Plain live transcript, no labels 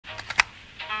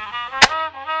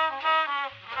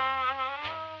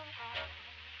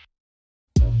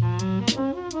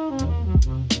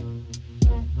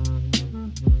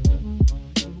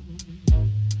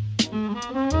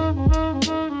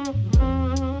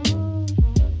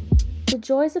The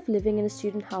joys of living in a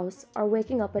student house are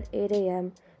waking up at 8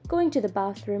 a.m, going to the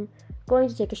bathroom, going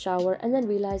to take a shower, and then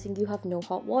realizing you have no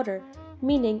hot water,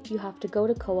 meaning you have to go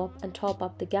to co-op and top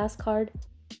up the gas card.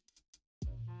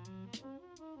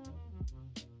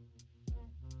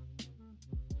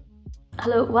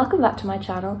 Hello, welcome back to my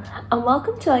channel, and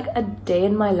welcome to like a day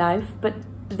in my life, but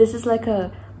this is like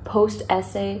a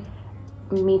post-essay,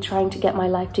 me trying to get my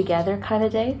life together kind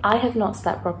of day. I have not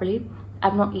slept properly,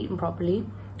 I've not eaten properly,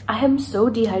 I am so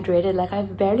dehydrated, like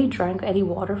I've barely drank any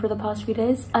water for the past few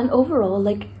days, and overall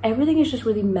like everything is just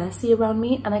really messy around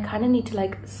me, and I kind of need to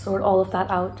like sort all of that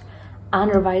out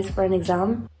and revise for an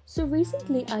exam. So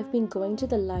recently I've been going to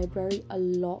the library a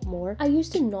lot more. I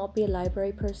used to not be a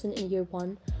library person in year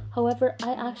 1, however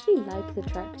I actually like the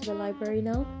trek to the library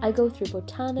now. I go through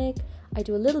botanic, I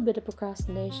do a little bit of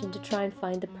procrastination to try and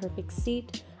find the perfect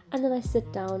seat, and then I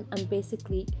sit down and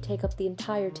basically take up the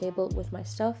entire table with my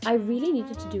stuff. I really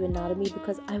needed to do anatomy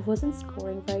because I wasn't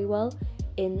scoring very well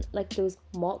in like those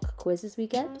mock quizzes we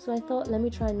get, so I thought let me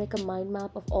try and make a mind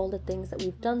map of all the things that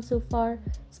we've done so far.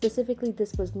 Specifically,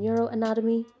 this was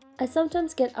neuroanatomy. I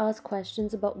sometimes get asked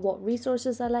questions about what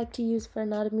resources I like to use for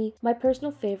anatomy. My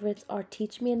personal favorites are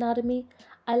Teach Me Anatomy.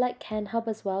 I like KenHub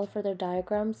as well for their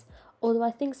diagrams, although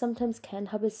I think sometimes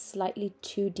KenHub is slightly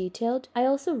too detailed. I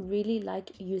also really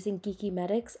like using Geeky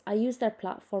Medics. I use their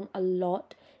platform a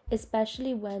lot,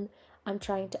 especially when I'm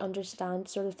trying to understand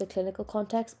sort of the clinical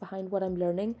context behind what I'm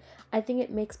learning. I think it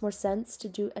makes more sense to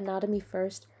do anatomy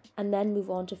first and then move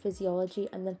on to physiology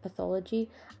and then pathology,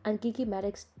 and Geeky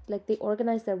Medics, like, they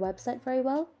organize their website very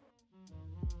well.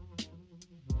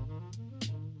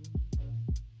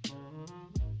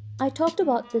 I talked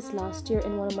about this last year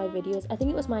in one of my videos, I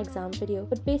think it was my exam video,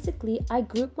 but basically I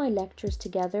group my lectures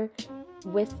together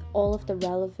with all of the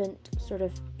relevant sort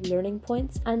of learning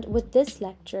points, and with this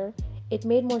lecture it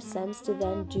made more sense to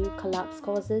then do collapse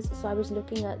causes. So I was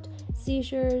looking at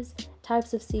seizures,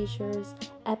 types of seizures,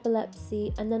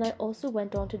 epilepsy, and then I also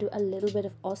went on to do a little bit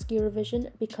of OSCE revision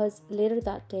because later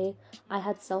that day I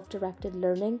had self-directed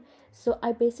learning. So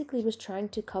I basically was trying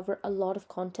to cover a lot of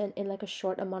content in like a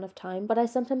short amount of time, but I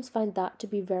sometimes find that to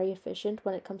be very efficient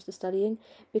when it comes to studying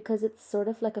because it's sort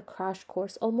of like a crash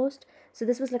course almost. So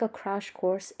this was like a crash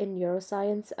course in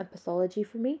neuroscience and pathology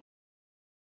for me.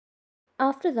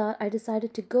 After that, I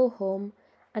decided to go home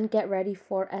and get ready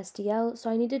for STL, so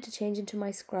I needed to change into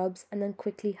my scrubs and then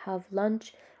quickly have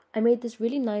lunch. I made this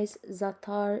really nice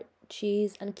za'atar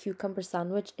cheese and cucumber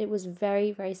sandwich. It was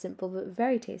very, very simple but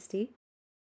very tasty.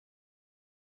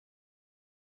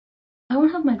 I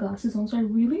don't have my glasses on, so I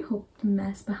really hope the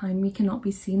mess behind me cannot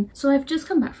be seen. So I've just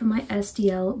come back from my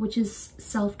SDL, which is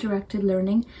self-directed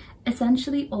learning.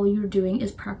 Essentially, all you're doing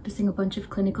is practicing a bunch of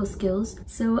clinical skills.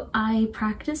 So I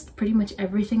practiced pretty much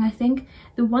everything, I think.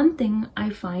 The one thing I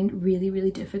find really, really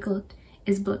difficult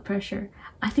is blood pressure.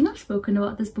 I think I've spoken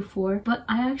about this before, but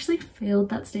I actually failed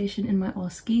that station in my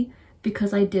OSCE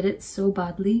because I did it so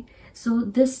badly. So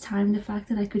this time, the fact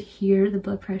that I could hear the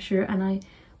blood pressure and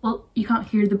well, you can't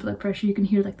hear the blood pressure, you can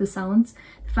hear like the sounds.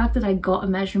 The fact that I got a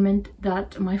measurement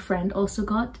that my friend also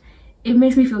got, it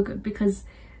makes me feel good because,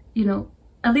 you know,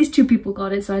 at least 2 people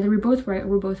got it, so either we're both right or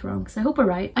we're both wrong, so I hope we're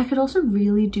right. I could also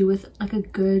really do with like a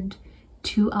good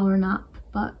 2-hour nap,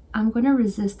 but I'm going to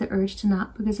resist the urge to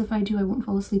nap because if I do, I won't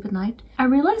fall asleep at night. I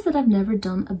realized that I've never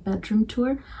done a bedroom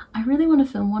tour. I really want to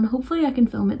film one. Hopefully I can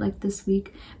film it like this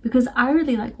week because I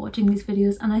really like watching these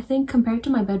videos, and I think compared to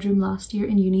my bedroom last year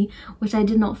in uni, which I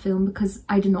did not film because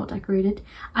I did not decorate it,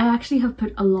 I actually have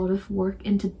put a lot of work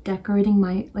into decorating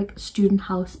my like student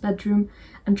house bedroom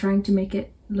and trying to make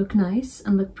it look nice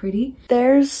and look pretty.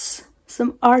 There's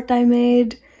some art I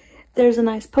made. There's a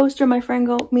nice poster my friend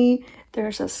got me.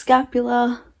 There's a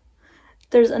scapula.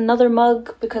 There's another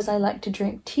mug because I like to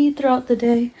drink tea throughout the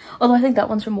day. Although I think that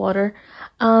one's from water.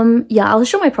 Yeah, I'll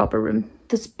show my proper room.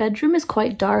 This bedroom is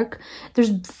quite dark. There's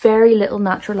very little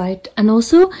natural light. And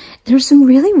also, there's some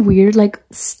really weird like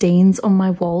stains on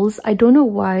my walls. I don't know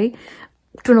why.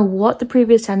 Don't know what the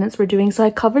previous tenants were doing. So I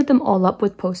covered them all up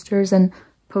with posters and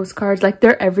postcards. Like,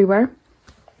 they're everywhere.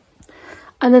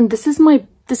 And then this is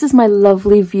my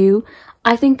lovely view.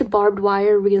 I think the barbed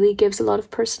wire really gives a lot of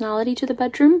personality to the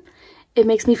bedroom. It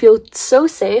makes me feel so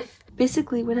safe.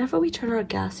 Basically, whenever we turn our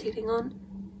gas heating on,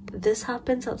 this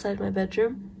happens outside my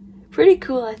bedroom. Pretty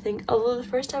cool, I think. Although the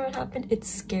first time it happened, it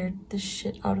scared the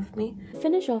shit out of me. To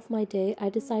finish off my day, I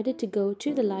decided to go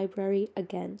to the library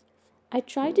again. I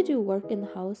tried to do work in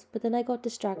the house, but then I got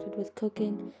distracted with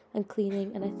cooking and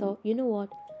cleaning, and I thought, you know what?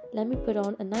 Let me put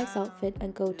on a nice outfit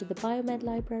and go to the biomed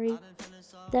library.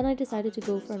 Then I decided to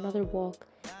go for another walk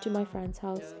to my friend's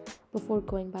house. before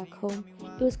going back home.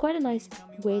 It was quite a nice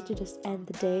way to just end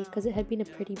the day because it had been a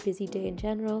pretty busy day in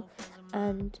general.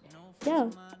 And yeah,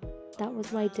 that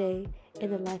was my day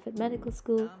in the life at medical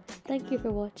school. Thank you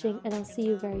for watching, and I'll see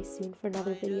you very soon for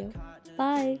another video.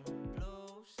 Bye!